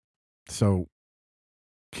So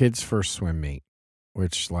kids' first swim meet,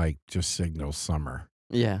 which like just signals summer,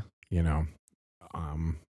 Yeah. you know.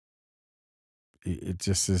 It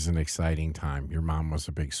just is an exciting time. Your mom was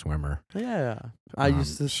a big swimmer. Yeah. I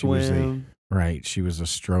used to She was swim. right. She was a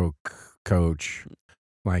stroke coach.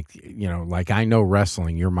 Like, like I know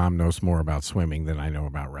wrestling. Your mom knows more about swimming than I know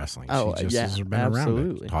about wrestling. Oh, She just yeah, has been around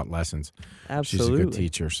absolutely. it, taught lessons. She's a good Absolutely.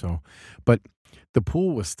 teacher. So, but the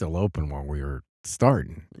pool was still open while we were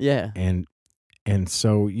starting. Yeah. And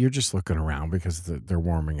so you're just looking around because they're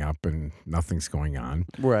warming up and nothing's going on.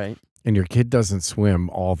 Right. And your kid doesn't swim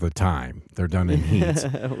all the time. They're done in heats.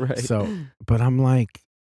 Right. So, but I'm like,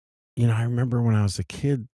 I remember when I was a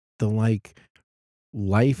kid, the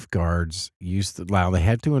lifeguards they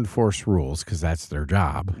had to enforce rules because that's their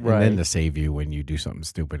job. And then Right. to save you when you do something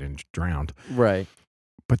stupid and drowned. Right.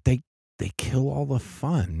 But they kill all the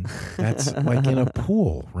fun. That's like in a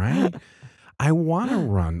pool, right? I want to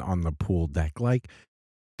run on the pool deck. Like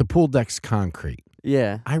the pool deck's concrete.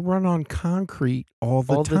 Yeah. I run on concrete all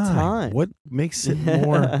the All the time. What makes it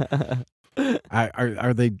more?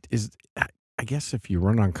 I guess if you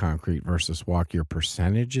run on concrete versus walk, your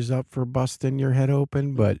percentage is up for busting your head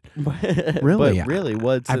open. But really, But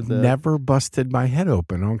really, I've never busted my head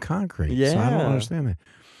open on concrete. Yeah. So I don't understand that.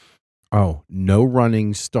 Oh, no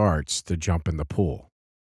running starts to jump in the pool.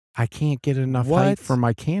 I can't get enough height for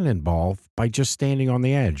my cannonball by just standing on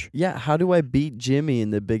the edge. Yeah, how do I beat Jimmy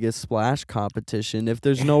in the biggest splash competition if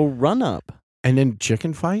there's no run up? And then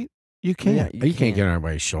chicken fight? You can't. Yeah, you can't get on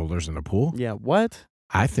anybody's shoulders in the pool. Yeah, what?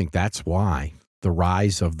 I think that's why the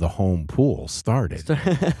rise of the home pool started.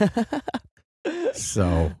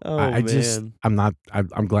 So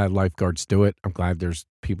I'm glad lifeguards do it. I'm glad there's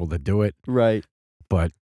people that do it. Right.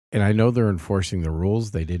 And I know they're enforcing the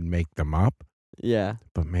rules. They didn't make them up. Yeah.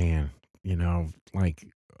 But man, like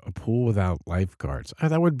a pool without lifeguards.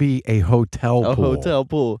 That would be a hotel pool. A hotel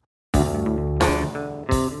pool.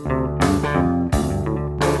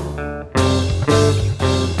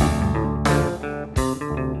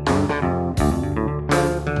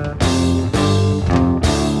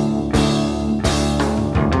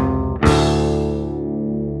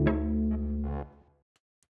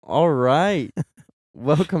 All right.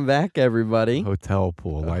 Welcome back, everybody. Hotel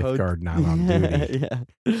pool, lifeguard not on duty.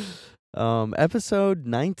 Yeah. Episode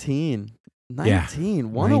 19. 19. Yeah,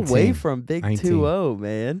 One 19. away from Big 19. 2-0,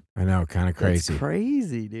 man. I know, kind of crazy. That's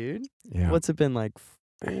crazy, dude. Yeah. What's it been like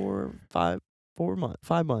 5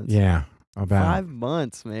 months? Yeah. About 5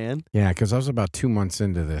 months, man. Yeah, because I was about 2 months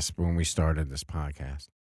into this when we started this podcast.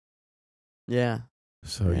 Yeah.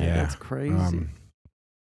 So That's crazy.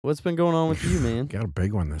 What's been going on with you, man? Got a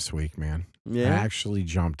big one this week, man. Yeah. I actually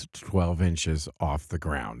jumped 12 inches off the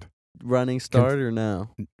ground. Running start or no?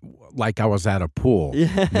 Like I was at a pool.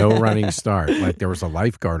 Yeah. No running start. Like there was a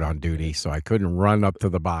lifeguard on duty, so I couldn't run up to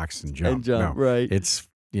the box and jump. No, right. It's,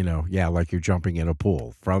 like you're jumping in a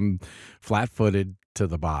pool from flat-footed to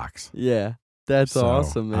the box. Yeah. That's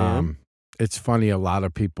awesome, man. It's funny. A lot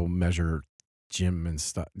of people measure gym and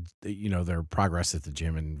stuff, their progress at the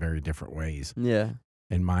gym in very different ways. Yeah.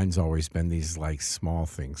 And mine's always been these like small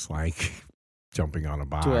things like jumping on a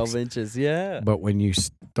box. 12 inches, yeah. But when you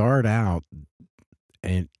start out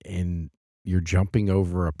and you're jumping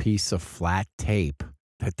over a piece of flat tape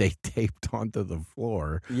that they taped onto the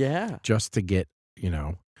floor. Yeah. Just to get,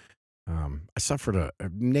 I suffered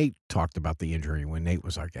Nate talked about the injury when Nate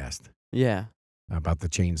was our guest. Yeah. About the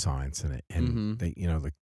chainsaw incident. And they,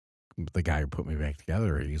 the guy who put me back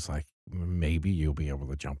together, he's like, maybe you'll be able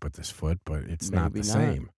to jump with this foot, but it's not the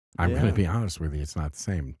same. I'm going to be honest with you. It's not the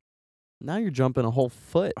same. Now you're jumping a whole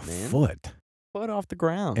foot, man. Foot off the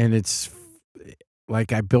ground. And it's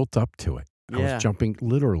like I built up to it. Yeah. I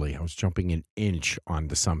was jumping an inch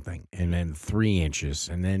onto something and then 3 inches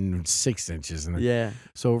and then 6 inches. And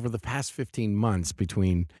so over the past 15 months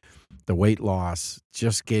between the weight loss,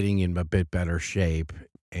 just getting in a bit better shape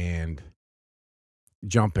and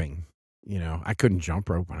jumping, I couldn't jump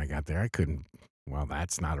rope when I got there. Well,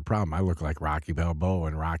 that's not a problem. I look like Rocky Balboa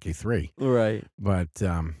in Rocky 3. Right. But,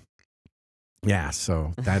 so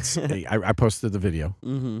that's, I posted the video.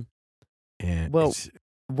 Mm-hmm. And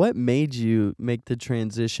what made you make the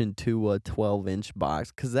transition to a 12-inch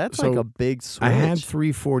box? Because that's like a big switch. I had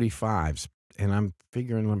 345s, and I'm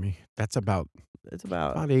figuring, that's about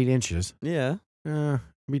 8 inches. Yeah.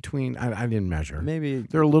 Between, I didn't measure. Maybe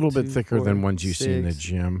they're a little bit thicker than ones you see in the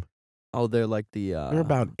gym. Oh, they're like they're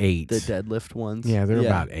about 8. The deadlift ones. Yeah, they're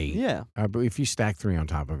about 8. Yeah. But if you stack 3 on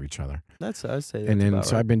top of each other. I'd say that's and then, about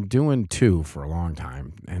so right. I've been doing 2 for a long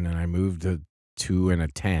time, and then I moved to 2 and a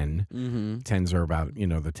 10. Mm-hmm. 10s are about,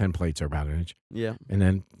 the 10 plates are about an inch. Yeah. And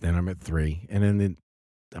then I'm at 3. And then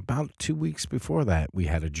about 2 weeks before that, we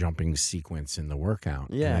had a jumping sequence in the workout.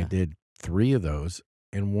 And I Yeah. did 3 of those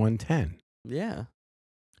in 110. Yeah.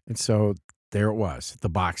 And so there it was. The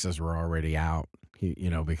boxes were already out,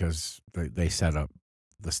 because they set up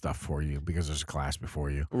the stuff for you because there's a class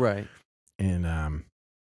before you. Right. And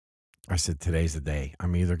I said, today's the day.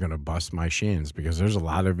 I'm either going to bust my shins because there's a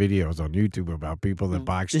lot of videos on YouTube about people that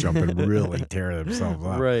box jump and really tear themselves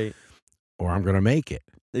up. Right. Or I'm going to make it,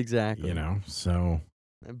 Exactly. So.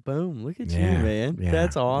 And boom. Look at you, Yeah, man. yeah,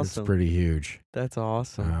 That's awesome. It's pretty huge. That's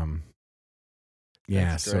awesome.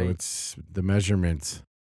 Yeah, That's so great. it's the measurements.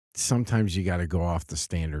 Sometimes you got to go off the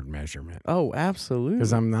standard measurement. Oh, absolutely.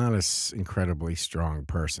 Because I'm not an incredibly strong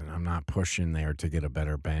person. I'm not pushing there to get a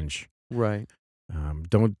better bench. Right.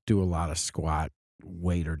 Don't do a lot of squat,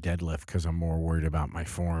 weight, or deadlift because I'm more worried about my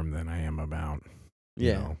form than I am about,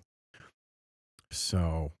 you know.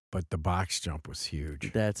 So, but the box jump was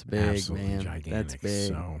huge. That's big, absolutely man. gigantic. That's big.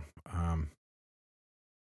 So,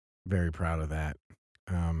 very proud of that.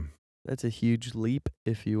 That's a huge leap,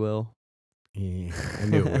 if you will. Yeah, I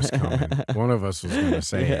knew it was coming. One of us was going to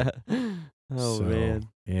say it. Oh, man.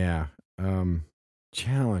 Yeah.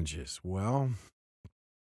 Challenges. Well,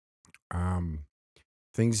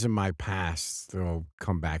 things in my past that'll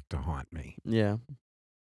come back to haunt me. Yeah.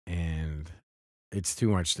 And it's too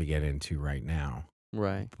much to get into right now.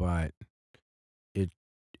 Right. But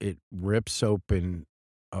it rips open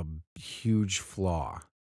a huge flaw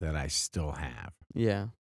that I still have. Yeah.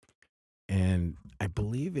 And I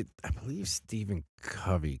believe Stephen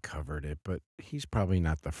Covey covered it, but he's probably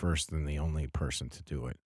not the first and the only person to do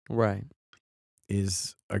it. Right.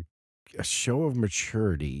 Is a show of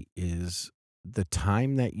maturity is the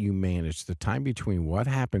time that you manage, the time between what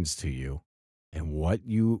happens to you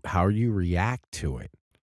and how you react to it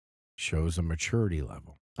shows a maturity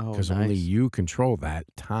level. Oh, because nice. only you control that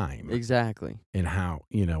time. Exactly. And how,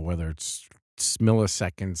 whether it's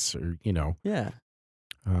milliseconds or, Yeah.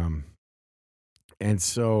 And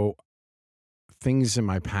so things in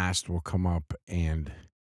my past will come up, and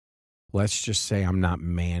let's just say I'm not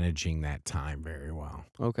managing that time very well.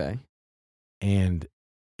 Okay. And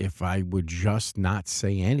if I would just not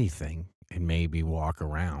say anything and maybe walk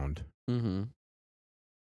around,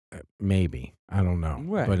 maybe, I don't know.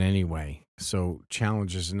 Right. But anyway, so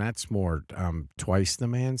challenges, and that's more twice the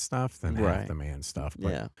man stuff than half the man stuff.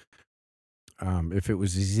 But yeah. If it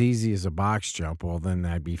was as easy as a box jump, well, then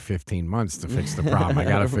that'd be 15 months to fix the problem. I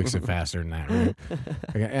got to fix it faster than that, right?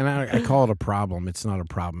 And I call it a problem. It's not a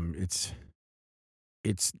problem. It's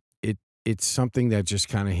something that just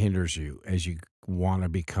kind of hinders you as you want to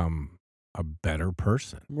become a better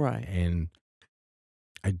person. Right. And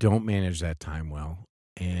I don't manage that time well.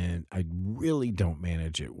 And I really don't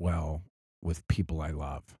manage it well with people I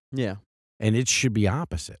love. Yeah. And it should be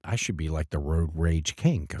opposite. I should be like the road rage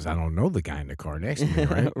king because I don't know the guy in the car next to me,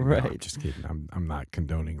 right? Right. No, I'm just kidding. I'm not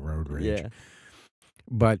condoning road rage. Yeah.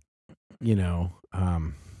 But,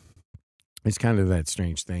 it's kind of that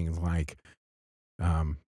strange thing like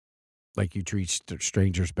you treat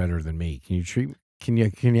strangers better than me. Can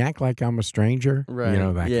you act like I'm a stranger? Right.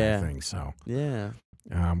 That kind of thing. So, yeah.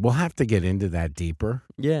 We'll have to get into that deeper.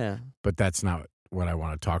 Yeah. But that's not what I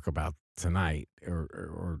want to talk about tonight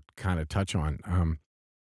or kind of touch on.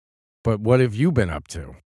 But what have you been up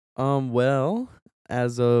to? Well,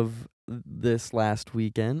 as of this last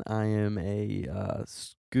weekend, I am a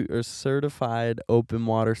certified open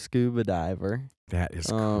water scuba diver. That is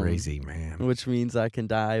crazy, man. Which means I can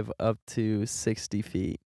dive up to 60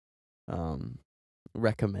 feet.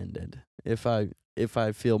 Recommended. If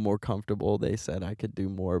I feel more comfortable, they said I could do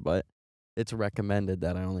more, but it's recommended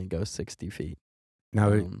that I only go 60 feet.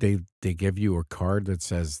 Now they give you a card that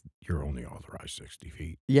says you're only authorized 60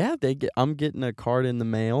 feet. Yeah, I'm getting a card in the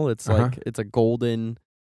mail. It's like it's a golden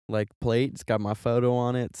plate. It's got my photo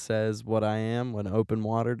on it. It says what I am, an open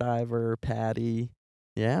water diver, PADI.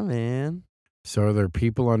 Yeah, man. So are there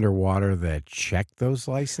people underwater that check those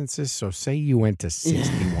licenses? So say you went to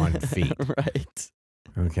 61 feet. Right.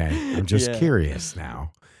 Okay. I'm just curious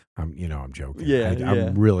now. I'm joking. Yeah,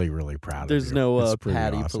 I'm really, really proud There's of you. no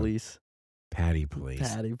PADI police. PADI police.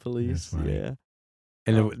 PADI police, yeah.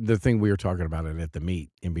 And the thing we were talking about it at the meet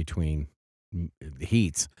in between the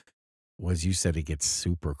heats was you said it gets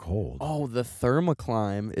super cold. Oh, the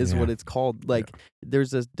thermocline is what it's called.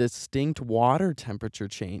 There's a distinct water temperature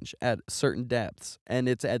change at certain depths, and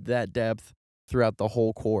it's at that depth throughout the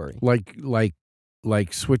whole quarry.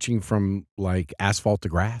 Like switching from asphalt to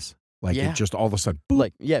grass. It just all of a sudden,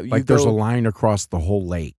 boop, there's a line across the whole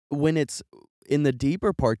lake. When it's in the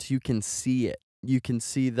deeper parts, you can see it. You can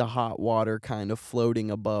see the hot water kind of floating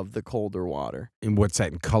above the colder water. And what's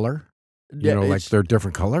that in color? You Yeah, know, like they're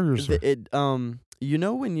different colors. you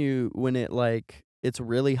know when it like it's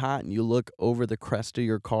really hot and you look over the crest of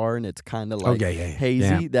your car and it's kind of like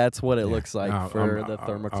hazy. That's what it looks like for the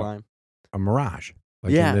thermocline. A mirage,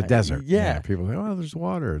 like in the Yeah, desert. yeah. People say, "Oh, there's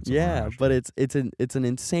water." It's a Yeah, mirage. but it's an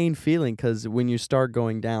insane feeling because when you start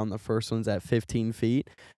going down, the first one's at 15 feet,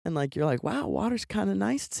 and like you're like, wow, water's kind of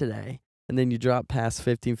nice today, and then you drop past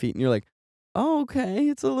 15 feet, and you're like, oh, okay,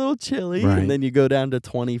 it's a little chilly, Right. and then you go down to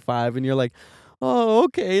 25, and you're like, oh,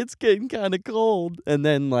 okay, it's getting kind of cold, and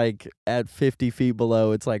then like at 50 feet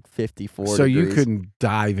below, it's like 54 So degrees. you couldn't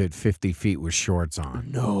dive at 50 feet with shorts on.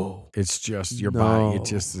 No. It's just your body. It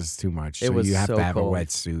just is too much. It So was you have so to have cold. a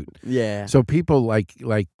wetsuit. Yeah. So people like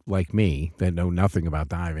me that know nothing about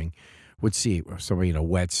diving would see somebody in a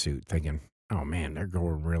wetsuit thinking, oh, man, they're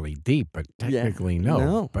going really deep. But technically,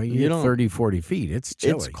 no. But you get 30, 40 feet. It's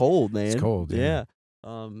chilly. It's cold, man. It's cold, yeah.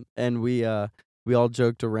 And we all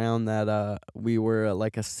joked around that we were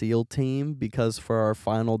like a SEAL team because for our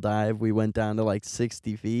final dive we went down to like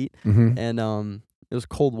 60 feet, Mm-hmm. and it was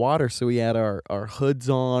cold water, so we had our hoods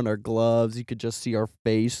on, our gloves. You could just see our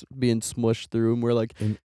face being smushed through, and we're like,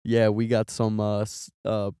 yeah, we got some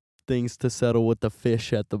things to settle with the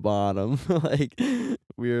fish at the bottom. Like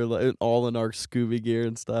we were like, all in our scuba gear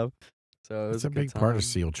and stuff. So it was a big part of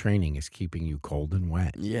SEAL training is keeping you cold and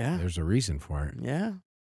wet. Yeah. There's a reason for it. Yeah.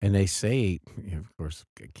 And they say, of course,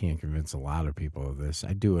 I can't convince a lot of people of this.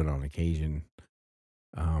 I do it on occasion.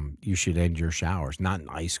 You should end your showers, not in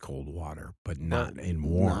ice cold water, but not in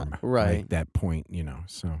warm. Right. Like that point,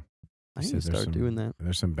 so. I need to start doing that.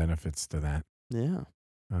 There's some benefits to that. Yeah.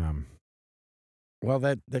 Well,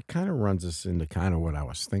 that kind of runs us into kind of what I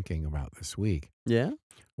was thinking about this week. Yeah.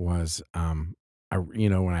 Was, when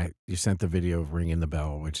you sent the video of ringing the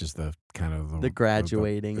bell, which is the kind of the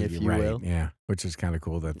graduating, if you will. Yeah, which is kind of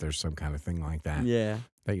cool that there's some kind of thing like that. Yeah.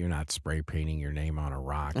 That you're not spray painting your name on a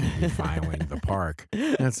rock and defiling the park.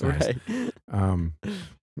 That's nice. Right.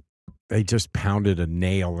 They just pounded a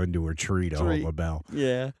nail into a tree to hold the bell.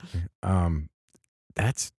 Yeah.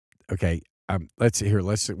 That's okay. We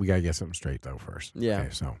gotta get something straight though first. Yeah. Okay,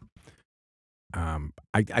 so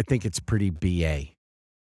I think it's pretty BA.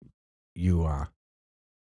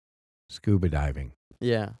 Scuba diving.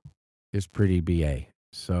 Yeah. Is pretty BA.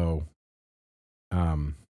 So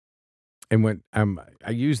and when I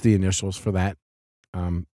use the initials for that,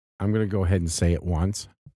 I'm gonna go ahead and say it once.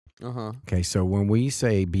 Uh-huh. Okay, so when we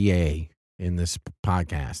say BA in this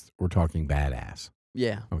podcast, we're talking badass.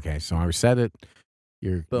 Yeah. Okay, so I said it.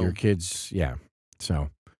 Your kids, yeah. So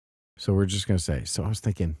we're just gonna say. So I was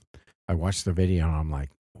thinking, I watched the video and I'm like,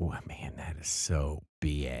 oh man, that is so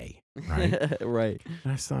BA, right? Right.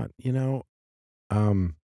 And I thought,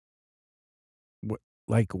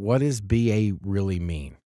 what does BA really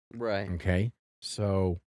mean? Right. Okay,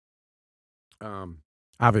 so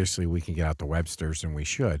obviously we can get out the Webster's and we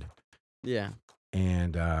should. Yeah.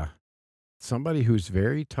 And somebody who's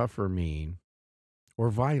very tough or mean or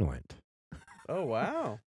violent. Oh,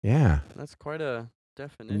 wow. Yeah. That's quite a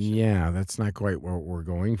definition. Yeah, that's not quite what we're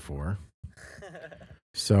going for.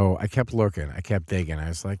 So I kept looking. I kept digging. I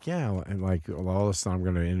was like, yeah. And like all of a sudden I'm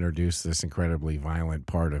going to introduce this incredibly violent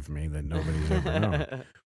part of me that nobody's ever known.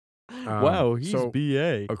 Wow, he's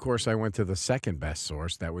BA. Of course, I went to the second best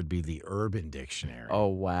source. That would be the Urban Dictionary. Oh,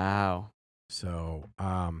 wow. So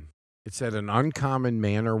it said an uncommon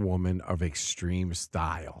man or woman of extreme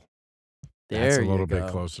style. That's a little bit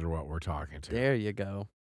closer to what we're talking to. There you go.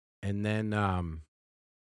 And then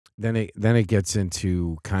it gets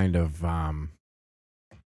into kind of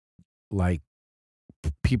like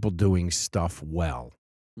people doing stuff well.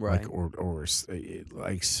 Right. Like or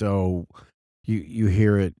like so you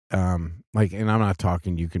hear it like, and I'm not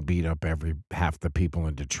talking you can beat up half the people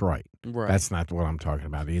in Detroit. Right. That's not what I'm talking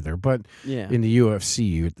about either. But yeah. In the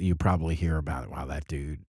UFC you probably hear about it. Wow, that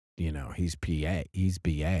dude, he's BA.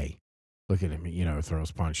 Look at him,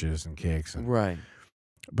 throws punches and kicks. Right.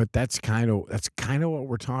 But that's kind of what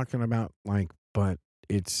we're talking about. Like, but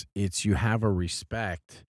it's you have a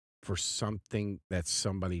respect for something that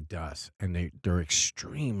somebody does, and they're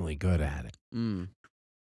extremely good at it. Mm.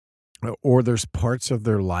 Or there's parts of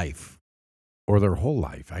their life, or their whole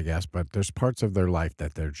life, I guess. But there's parts of their life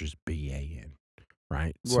that they're just BA in,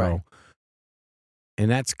 right? So, and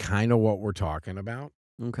that's kind of what we're talking about.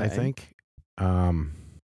 Okay. I think. I'm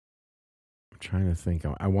trying to think.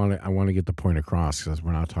 I want to get the point across because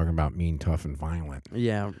we're not talking about mean, tough, and violent.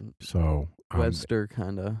 Yeah. So Webster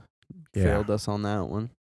kind of failed us on that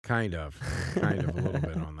one. Kind of a little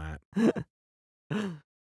bit on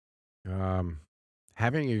that.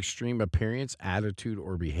 Having extreme appearance, attitude,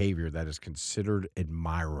 or behavior that is considered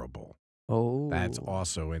admirable. That's Oh,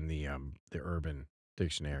 also in the Urban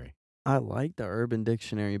Dictionary. I like the Urban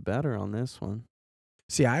Dictionary better on this one.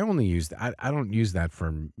 See, I only use that. I don't use that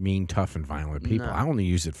for mean, tough, and violent people. I No. only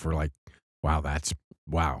use it for like, wow,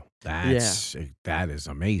 Yeah. that is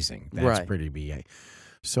amazing. That's Right. pretty BA.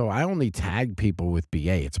 So I only tag people with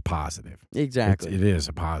BA. It's a positive. Exactly. It is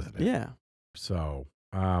a positive. Yeah. So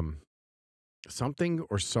something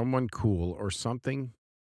or someone cool or something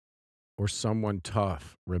or someone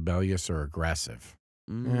tough, rebellious or aggressive.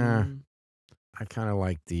 Yeah, Mm, I kind of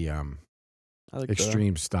like the I like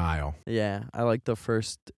extreme style. I like the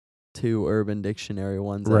first two Urban Dictionary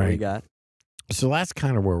ones that we Right. got. So that's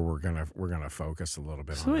kind of where we're gonna focus a little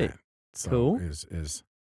bit on Sweet. that. So Cool.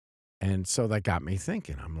 and so that got me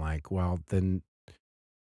thinking. I'm like, well, then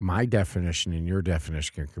my definition and your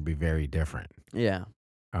definition could be very different. Yeah.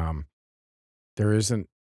 Um, there isn't.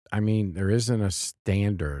 I mean, there isn't a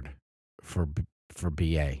standard for for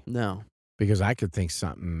BA. No. Because I could think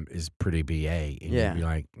something is pretty BA, and you'd be Yeah.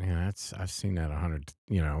 like, yeah, I've seen that 100.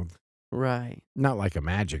 Right. Not like a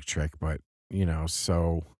magic trick, but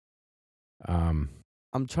so.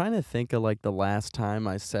 I'm trying to think of like the last time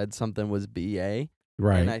I said something was BA,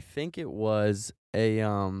 Right. and I think it was a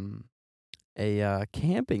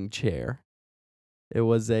camping chair. It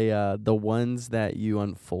was the ones that you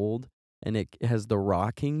unfold and it has the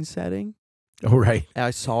rocking setting. Oh, right.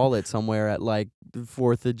 I saw it somewhere at like the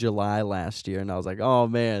 4th of July last year, and I was like, "Oh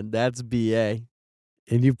man, that's BA."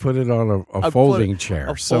 And you put it on I a put folding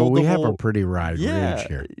chair, so we have a foldable. pretty wide range Yeah,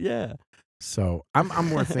 here. yeah, So I'm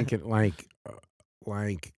more thinking like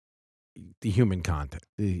the human content.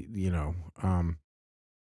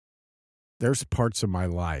 There's parts of my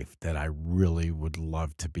life that I really would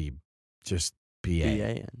love to be just BA,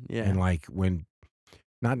 BA. Yeah, and like when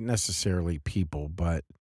not necessarily people, but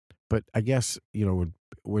I guess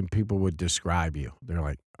when people would describe you, they're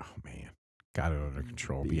like, oh man, got it under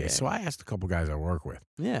control, BA. So I asked a couple guys I work with,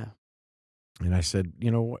 yeah, and I said,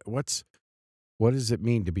 what does it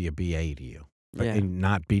mean to be a BA to you? yeah, And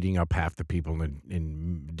not beating up half the people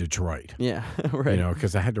in Detroit, yeah. Right.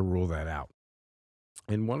 because I had to rule that out.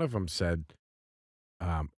 And one of them said,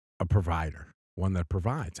 a provider, one that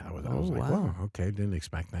provides. I was Oh, like, wow. well, okay, didn't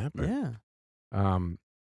expect that. But Yeah.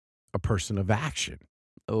 a person of action.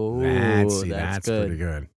 Oh, That's good. pretty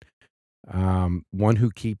good. One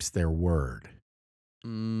who keeps their word.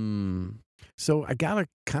 Mm. So I got a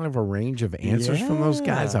kind of a range of answers from those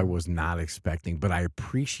guys I Yeah. was not expecting, but I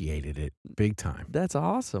appreciated it big time. That's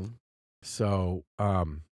awesome. So,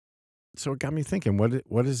 so it got me thinking,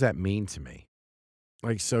 what does that mean to me?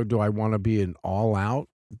 Like, so do I want to be an all-out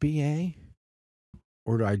BA?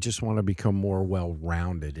 Or do I just want to become more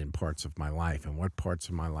well-rounded in parts of my life? And what parts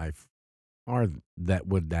of my life are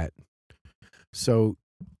that? So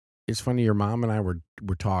it's funny, your mom and I were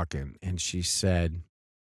talking, and she said,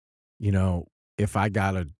 if I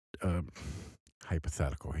got a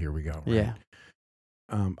hypothetical, here we go, right? Yeah.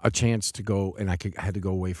 A chance to go, and I had to go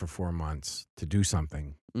away for 4 months to do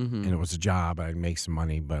something, Mm-hmm. and it was a job. I'd make some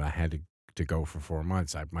money, but I had to go for 4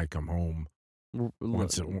 months. I might come home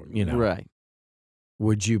once, Right.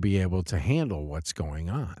 Would you be able to handle what's going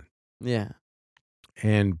on? Yeah.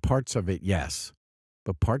 And parts of it, yes,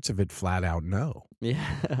 but parts of it flat out, no.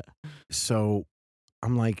 Yeah. So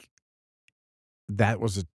I'm like, that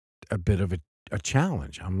was a bit of a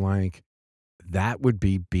challenge. I'm like, that would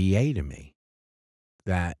be BA to me.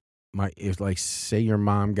 That if like, say your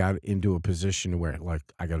mom got into a position where like,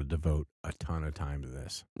 I got to devote a ton of time to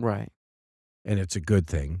this, Right. and it's a good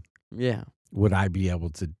thing. Yeah. Would I be able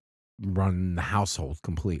to run the household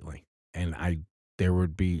completely? And there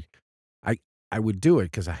would be, I would do it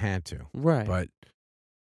because I had to, Right. but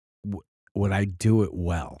would I do it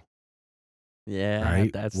well? Yeah.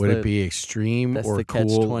 Right? That's Would it be extreme that's or the cool?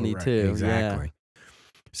 catch-22. Right, Yeah. exactly.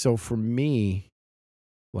 So for me,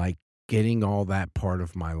 like getting all that part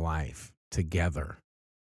of my life together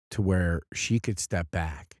to where she could step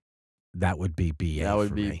back, that would be BA. That would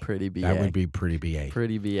for be me. pretty BA. That would be pretty BA.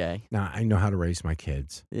 Pretty BA. Now I know how to raise my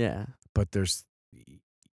kids, Yeah. but there's,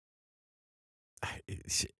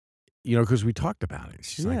 because we talked about it.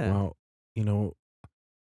 She's like, Yeah. well,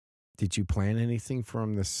 did you plan anything for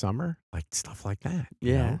him this summer? Like stuff like that.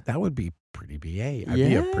 Yeah. That would be pretty BA. I'd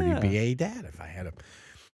be a pretty Yeah. BA dad if I had a.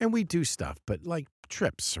 And we do stuff, but like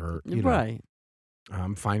trips or Right.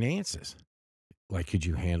 finances. Like, could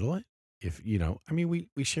you handle it? If I mean,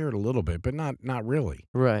 we share it a little bit, but not really.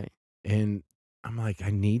 Right. And I'm like, I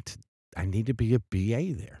need to be a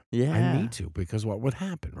BA there. Yeah. I need to, because what would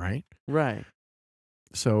happen, right? Right.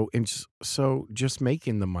 So just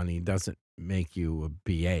making the money doesn't make you a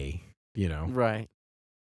BA. Right.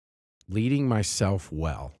 Leading myself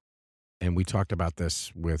well and we talked about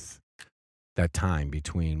this with that time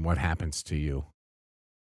between what happens to you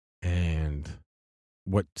and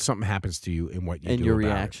what something happens to you and what you and do your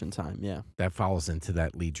about reaction it. time. Yeah. That falls into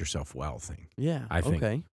that lead yourself well thing. Yeah. I think.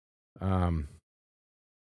 Okay.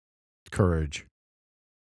 Courage,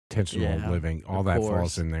 intentional Yeah. living, all Of that course.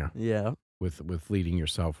 falls in there Yeah. with leading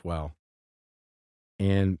yourself well.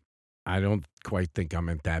 And I don't quite think I'm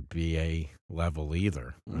at that BA level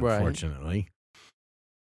either, Right. unfortunately.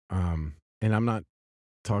 And I'm not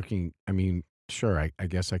talking, I mean, sure, I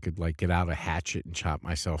guess I could like get out a hatchet and chop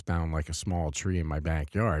myself down like a small tree in my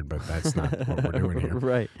backyard, but that's not what we're doing here.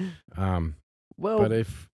 Right. But Well,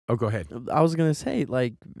 go ahead. I was gonna say,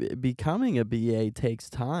 like, becoming a BA takes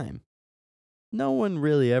time. No one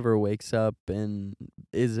really ever wakes up and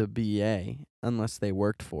is a BA unless they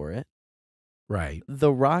worked for it. Right.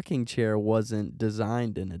 The rocking chair wasn't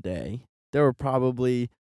designed in a day. There were probably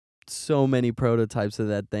so many prototypes of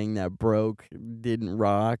that thing that broke, didn't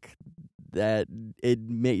rock, that it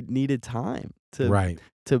needed time Right.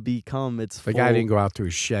 to become its The full. guy didn't go out to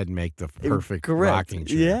his shed and make the perfect rocking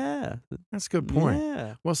chair. Yeah. That's a good point.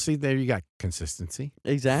 Yeah. Well, see, there you got consistency.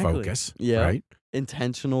 Exactly. Focus. Yeah. Right?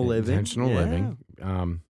 Intentional living. Intentional living.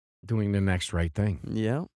 Doing the next right thing.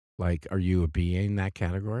 Yeah. Like, are you a BA in that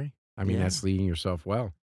category? I mean, that's leading yourself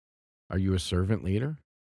well. Are you a servant leader?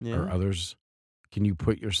 Yeah. Or others? Can you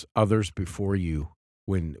put your others before you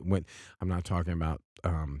when I'm not talking about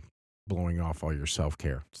blowing off all your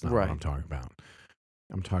self-care. It's not what I'm talking about.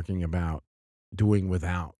 I'm talking about doing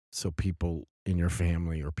without so people in your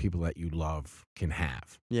family or people that you love can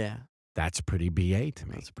have. Yeah. That's pretty BA to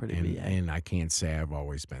me. That's pretty BA. And I can't say I've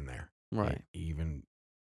always been there. Right. Even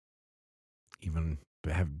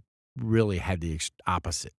have really had the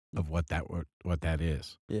opposite of what that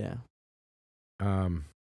is. Yeah.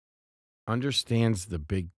 Understanding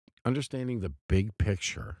the big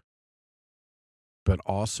picture, but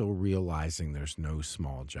also realizing there's no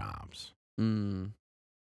small jobs.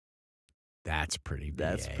 That's pretty BA.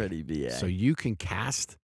 That's pretty BA. So you can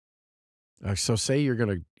cast. So say you're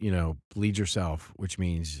going to, lead yourself, which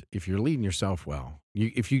means if you're leading yourself well,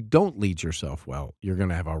 if you don't lead yourself well, you're going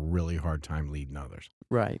to have a really hard time leading others.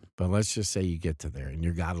 Right. But let's just say you get to there and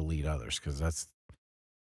you got to lead others because that's,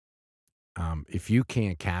 if you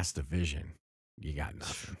can't cast a vision, you got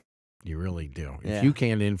nothing. You really do. If you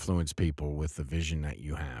can't influence people with the vision that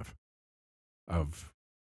you have of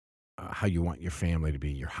how you want your family to be,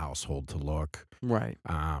 your household to look. Right.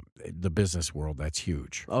 The business world, that's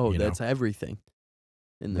huge. Oh, that's everything.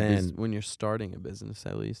 When you're starting a business,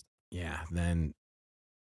 at least. Yeah.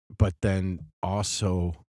 But then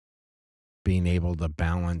also being able to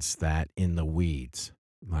balance that in the weeds.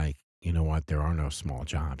 Like, you know what? There are no small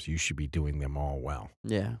jobs. You should be doing them all well.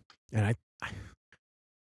 Yeah. And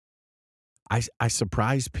I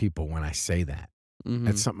surprise people when I say that. Mm-hmm.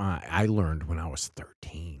 That's something I learned when I was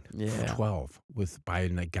 13, 12, by a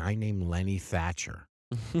guy named Lenny Thatcher.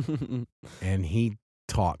 And he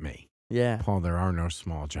taught me, Paul, there are no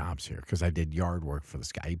small jobs here, because I did yard work for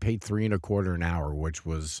this guy. He paid $3.25 an hour, which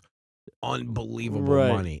was unbelievable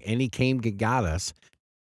money. And he came and got us,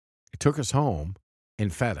 took us home,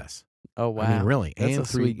 and fed us. Oh, wow. I mean, really. That's and a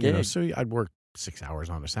sweet gig. So I'd work 6 hours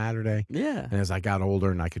on a Saturday. Yeah. And as I got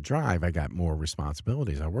older and I could drive, I got more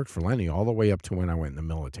responsibilities. I worked for Lenny all the way up to when I went in the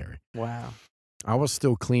military. Wow. I was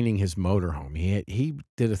still cleaning his motorhome. He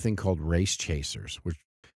did a thing called Race Chasers, which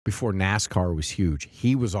before NASCAR was huge.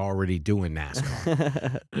 He was already doing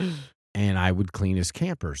NASCAR. And I would clean his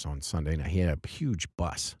campers on Sunday night. He had a huge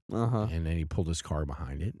bus. And then he pulled his car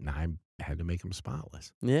behind it, and I had to make him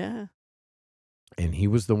spotless. Yeah. And he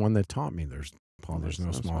was the one that taught me there's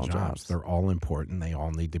no small jobs. They're all important. They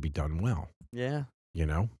all need to be done well. Yeah.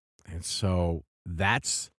 And so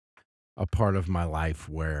that's a part of my life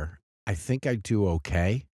where I think I do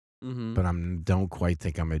okay, but I don't quite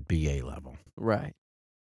think I'm at BA level. Right.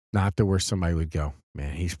 Not to where somebody would go,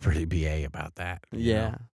 man, he's pretty BA about that.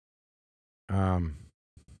 Yeah.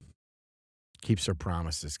 Keeps her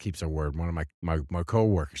promises, keeps her word. One of my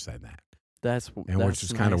coworkers said that. Which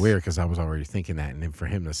is kind of weird because I was already thinking that, and then for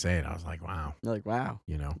him to say it, I was like, "Wow!" You're like, wow,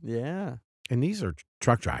 Yeah. And these are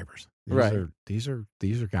truck drivers. These are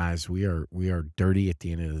guys. We are dirty at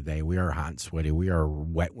the end of the day. We are hot and sweaty. We are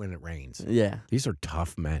wet when it rains. Yeah. These are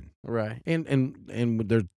tough men. Right. And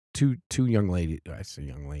they're two young ladies. I say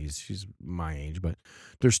young ladies. She's my age, but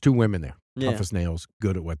there's two women there. Yeah. Tough as nails.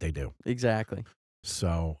 Good at what they do. Exactly.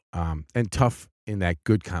 So, and tough in that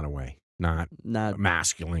good kind of way. Not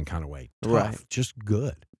masculine kind of way. Tough, right. just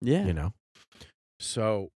good. Yeah.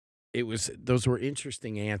 So those were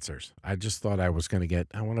interesting answers. I just thought I was going to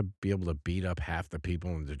I want to be able to beat up half the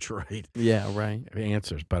people in Detroit. Yeah, right.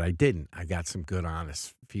 Answers, but I didn't. I got some good,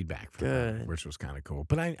 honest feedback from them, Good. which was kind of cool.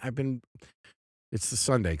 But it's the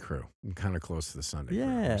Sunday crew. I'm kind of close to the Sunday crew.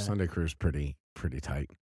 Yeah. The Sunday crew is pretty tight.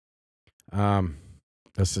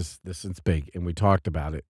 This is big, and we talked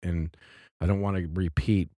about it, and I don't want to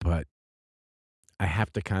repeat, but I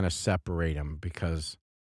have to kind of separate them because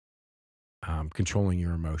controlling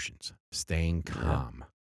your emotions, staying calm.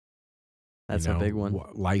 That's a big one.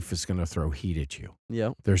 Life is going to throw heat at you.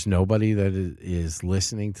 Yep. There's nobody that is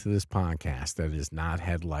listening to this podcast that has not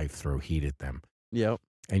had life throw heat at them. Yep.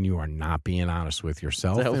 And you are not being honest with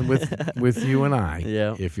yourself and with you and I.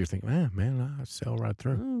 Yeah. If you're thinking, man, I'll sail right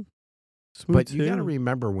through. But you got to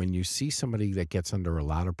remember when you see somebody that gets under a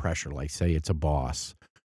lot of pressure, like say it's a boss,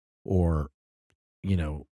 or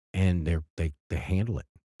and they handle it.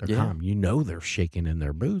 They're calm. They're shaking in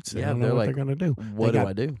their boots. They don't know what they're going to do. What do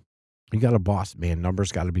I do? You got a boss, man.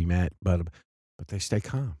 Numbers got to be met, but they stay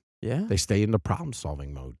calm. Yeah, they stay in the problem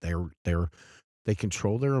solving mode. They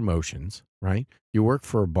control their emotions, right? You work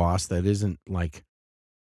for a boss that isn't like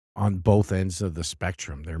on both ends of the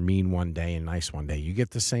spectrum. They're mean one day and nice one day. You get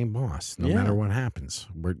the same boss, no matter what happens.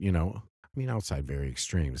 Outside very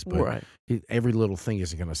extremes, but every little thing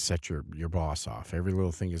isn't going to set your boss off. Every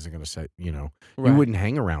little thing isn't going to set, you wouldn't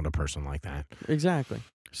hang around a person like that. Exactly.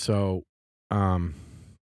 So,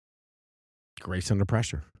 grace under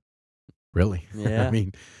pressure. Really? Yeah. I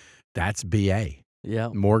mean, that's BA. Yeah.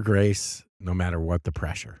 More grace no matter what the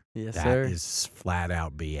pressure. Yes, sir. That is is flat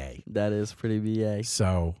out BA. That is pretty BA.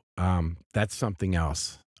 So, that's something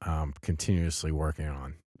else continuously working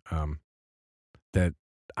on. That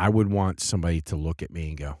I would want somebody to look at me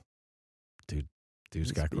and go,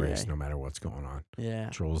 dude's got grace no matter what's going on. Yeah.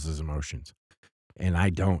 Controls his emotions. And I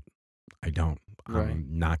don't. I'm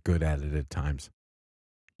not good at it at times.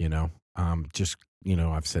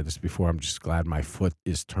 I've said this before, I'm just glad my foot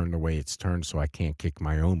is turned the way it's turned so I can't kick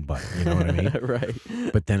my own butt. You know what I mean? Right.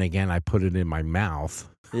 But then again, I put it in my mouth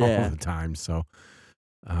all the time. So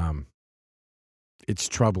it's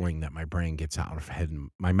troubling that my brain gets out of head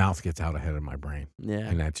and my mouth gets out ahead of my brain. Yeah.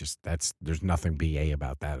 And there's nothing BA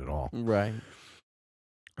about that at all. Right.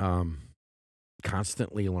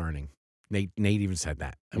 Constantly learning. Nate even said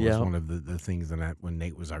that. That was one of the things in that when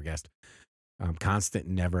Nate was our guest. Constant,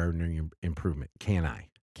 never-ending improvement. Can I?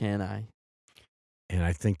 And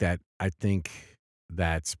I think that's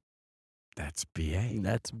BA.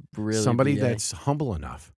 That's really somebody BA. That's humble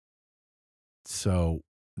enough so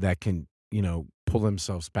that can pull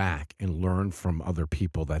themselves back and learn from other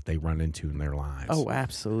people that they run into in their lives. Oh,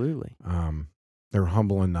 absolutely. They're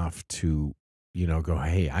humble enough to go,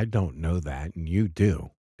 hey, I don't know that, and you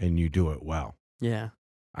do, and you do it well. Yeah.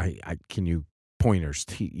 I can you pointers,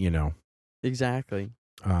 Exactly.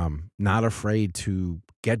 Not afraid to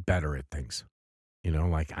get better at things.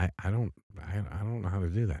 Like I don't know how to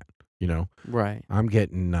do that. Right. I'm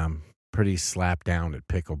getting pretty slapped down at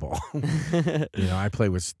pickleball. I play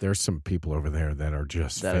with. There's some people over there that are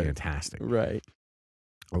just fantastic. Right.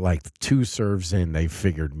 Like 2 serves in, they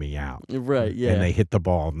figured me out. Right. Yeah. And they hit the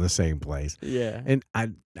ball in the same place. Yeah. And I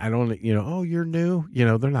don't. Oh, you're new.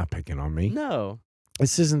 They're not picking on me. No.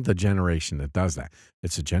 This isn't the generation that does that.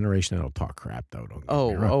 It's a generation that'll talk crap, though. Don't get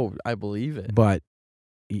me wrong. Oh, I believe it. But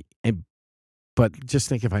just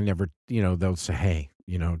think if I never, they'll say, hey,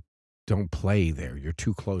 don't play there. You're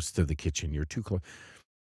too close to the kitchen. You're too close.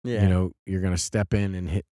 Yeah. You're going to step in and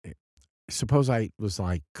hit. Suppose I was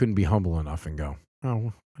like, couldn't be humble enough and go,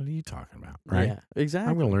 oh, what are you talking about? Right? Yeah, exactly.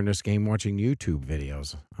 I'm going to learn this game watching YouTube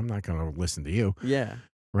videos. I'm not going to listen to you. Yeah.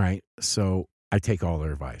 Right? So I take all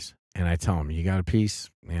their advice. And I tell them, you got a piece?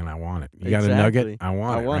 Man, I want it. You got a nugget? I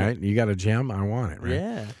want it, right? You got a gem? I want it, right?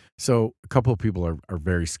 Yeah. So a couple of people are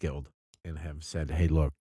very skilled and have said, hey,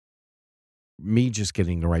 look, me just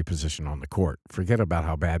getting the right position on the court, forget about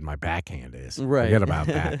how bad my backhand is. Right. Forget about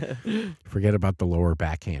that. Forget about the lower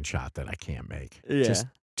backhand shot that I can't make. Yeah.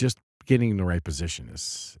 Just getting the right position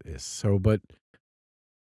is so,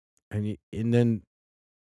 and then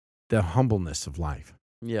the humbleness of life.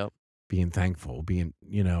 Yep. Being thankful,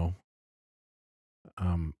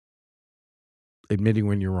 admitting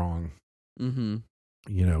when you're wrong,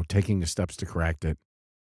 taking the steps to correct it,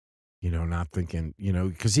 not thinking,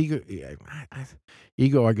 because ego,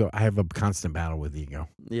 I have a constant battle with ego.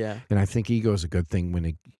 Yeah. And I think ego is a good thing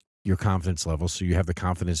when your confidence level, so you have the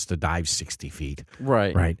confidence to dive 60 feet.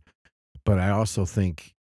 Right. Right. But I also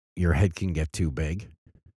think your head can get too big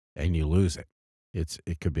and you lose it.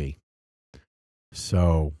 It could be.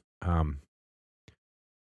 So,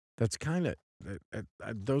 that's kind of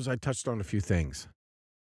those. I touched on a few things.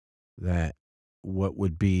 that what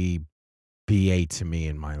would be BA to me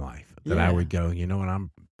in my life. That I would go, you know what,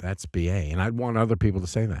 that's BA. And I'd want other people to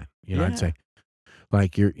say that. You know, I'd say,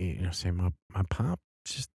 like, say, my pop,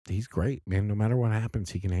 he's great, man. No matter what happens,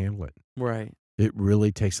 he can handle it. Right. It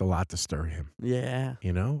really takes a lot to stir him. Yeah.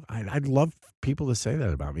 You know, I'd love people to say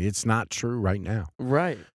that about me. It's not true right now.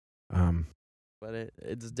 Right. But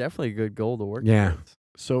it's definitely a good goal to work yeah. towards.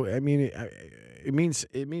 So, I mean, it means,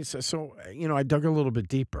 so, you know, I dug a little bit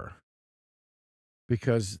deeper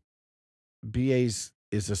because BA's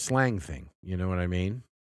is a slang thing. You know what I mean?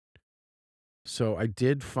 So I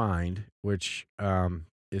did find, which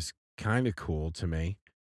is kind of cool to me,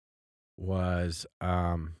 was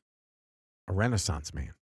a Renaissance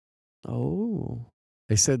man. Oh.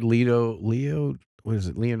 They said what is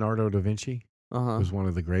it, Leonardo da Vinci was one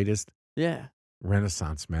of the greatest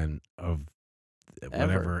Renaissance men of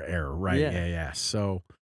whatever era. Right, yeah. So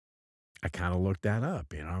I kind of looked that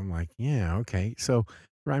up, you know. I'm like, yeah, okay. So,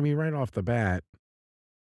 I mean, right off the bat,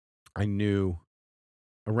 I knew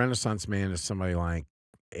a Renaissance man is somebody like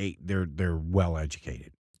they're well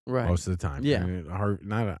educated. Right. Most of the time. Yeah. I mean,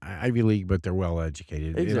 not an Ivy League, but they're well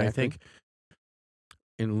educated. Exactly. And I think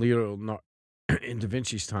in Da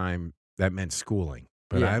Vinci's time, that meant schooling.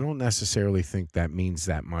 But I don't necessarily think that means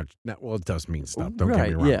that much. Well, it does mean stuff. Don't get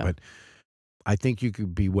me wrong. Yeah. But I think you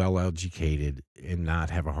could be well educated and not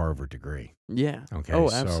have a Harvard degree. Yeah. Okay.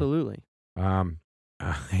 Oh, absolutely.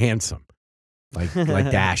 Handsome, like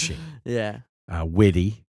dashing. Yeah.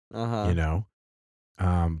 Witty. You know.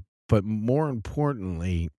 But more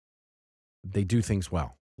importantly, they do things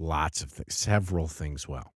well. Lots of things, several things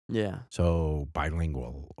well. Yeah. So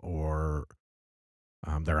bilingual, or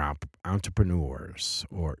they're entrepreneurs,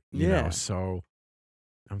 or you know. So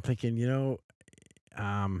I'm thinking, you know,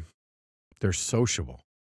 they're sociable.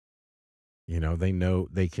 You know, they know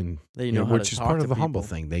they can. They know how which to is talk part to of the people. humble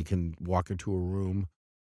thing. They can walk into a room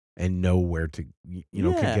and know where to, can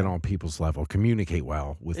get on people's level, communicate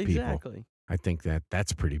well with people. Exactly. I think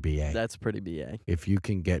that's pretty BA. That's pretty BA. If you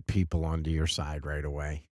can get people onto your side right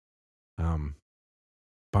away.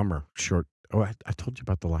 Bummer. Short. Oh, I told you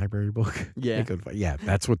about the library book. Yeah. Yeah,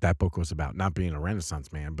 that's what that book was about. Not being a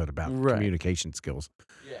Renaissance man, but about communication skills.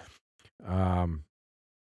 Yeah.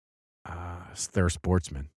 They're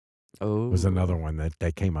sportsmen. Oh. Was another one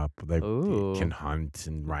that came up. They can hunt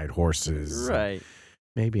and ride horses. Right.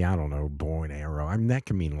 Maybe, I don't know, bow and arrow. I mean, that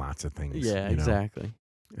can mean lots of things. Yeah, exactly.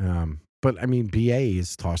 But, I mean, BA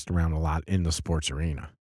is tossed around a lot in the sports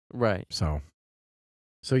arena. Right. So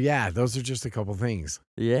yeah, those are just a couple things.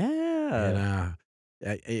 Yeah. And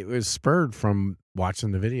it was spurred from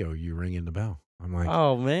watching the video, you ringing the bell. I'm like,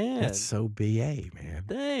 oh, man. That's so BA, man.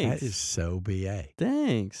 Thanks. That is so BA.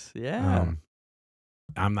 Thanks. Yeah.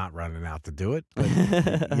 I'm not running out to do it, but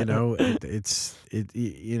you know, it's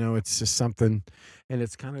just something, and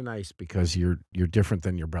it's kind of nice because you're different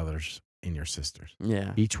than your brothers and your sisters.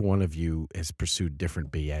 Yeah. Each one of you has pursued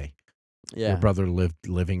different BA. Yeah. Your brother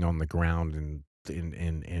living on the ground and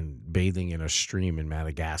bathing in a stream in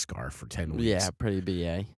Madagascar for 10 weeks. Yeah, pretty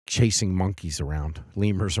BA. Chasing monkeys around,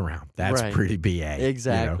 lemurs around. That's pretty BA.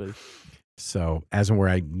 Exactly. You know? So, as and where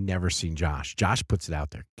I never seen Josh. Josh puts it out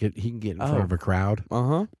there. He can get in front of a crowd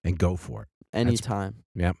and go for it. Anytime.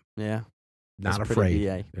 Yep. Yeah. Not That's afraid. pretty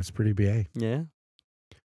BA. That's pretty BA. Yeah.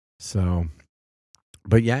 So,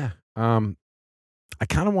 but yeah, I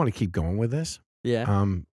kind of want to keep going with this.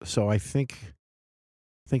 Yeah. So I think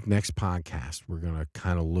next podcast we're gonna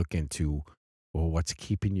kind of look into, well, what's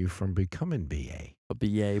keeping you from becoming BA? A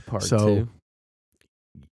BA part 2.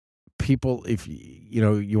 People, if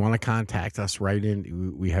you want to contact us, write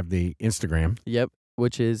in. We have the Instagram. Yep,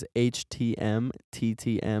 which is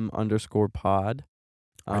HTMTTM_pod.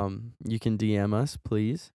 You can DM us,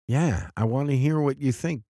 please. Yeah, I want to hear what you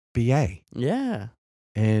think, BA. Yeah.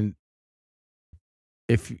 And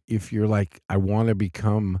if you're like, I want to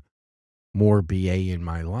become more BA in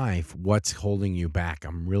my life, what's holding you back?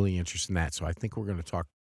 I'm really interested in that. So I think we're going to talk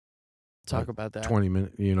about that. 20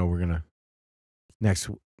 minutes. We're going to next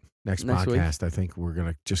podcast, I think we're going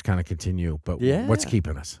to just kind of continue. But what's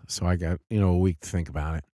keeping us? So I got, a week to think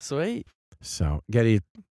about it. Sweet. So, Geddy,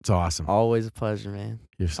 it's awesome. Always a pleasure, man.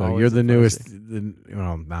 You're the newest,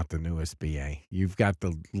 not the newest BA. You've got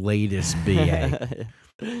the latest BA,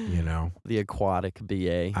 The aquatic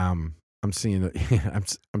BA. I'm seeing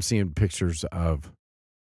I'm seeing pictures of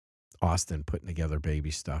Austin putting together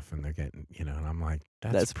baby stuff, and they're getting, and I'm like,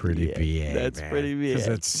 that's pretty BA. That's pretty BA. Because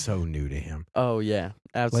that's so new to him. Oh, yeah,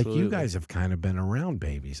 absolutely. Like, you guys have kind of been around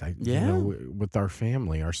babies. With our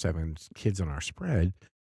family, our 7 kids on our spread,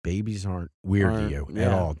 babies aren't weird to you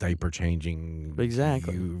at all. Diaper changing.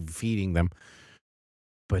 Exactly. You feeding them.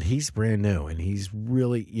 but he's brand new, and he's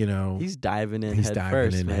really, he's diving in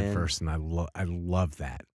head first, and I love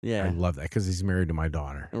that. Yeah, I love that because he's married to my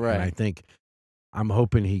daughter, right. And I think I'm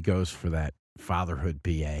hoping he goes for that fatherhood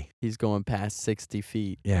PA. He's going past 60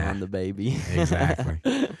 feet on the baby. Exactly.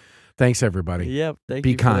 Thanks, everybody. Yep. Thank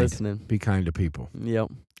Be you kind. for listening. Be kind to people. Yep.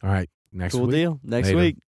 All right. Next week. Cool deal. Next Later. week.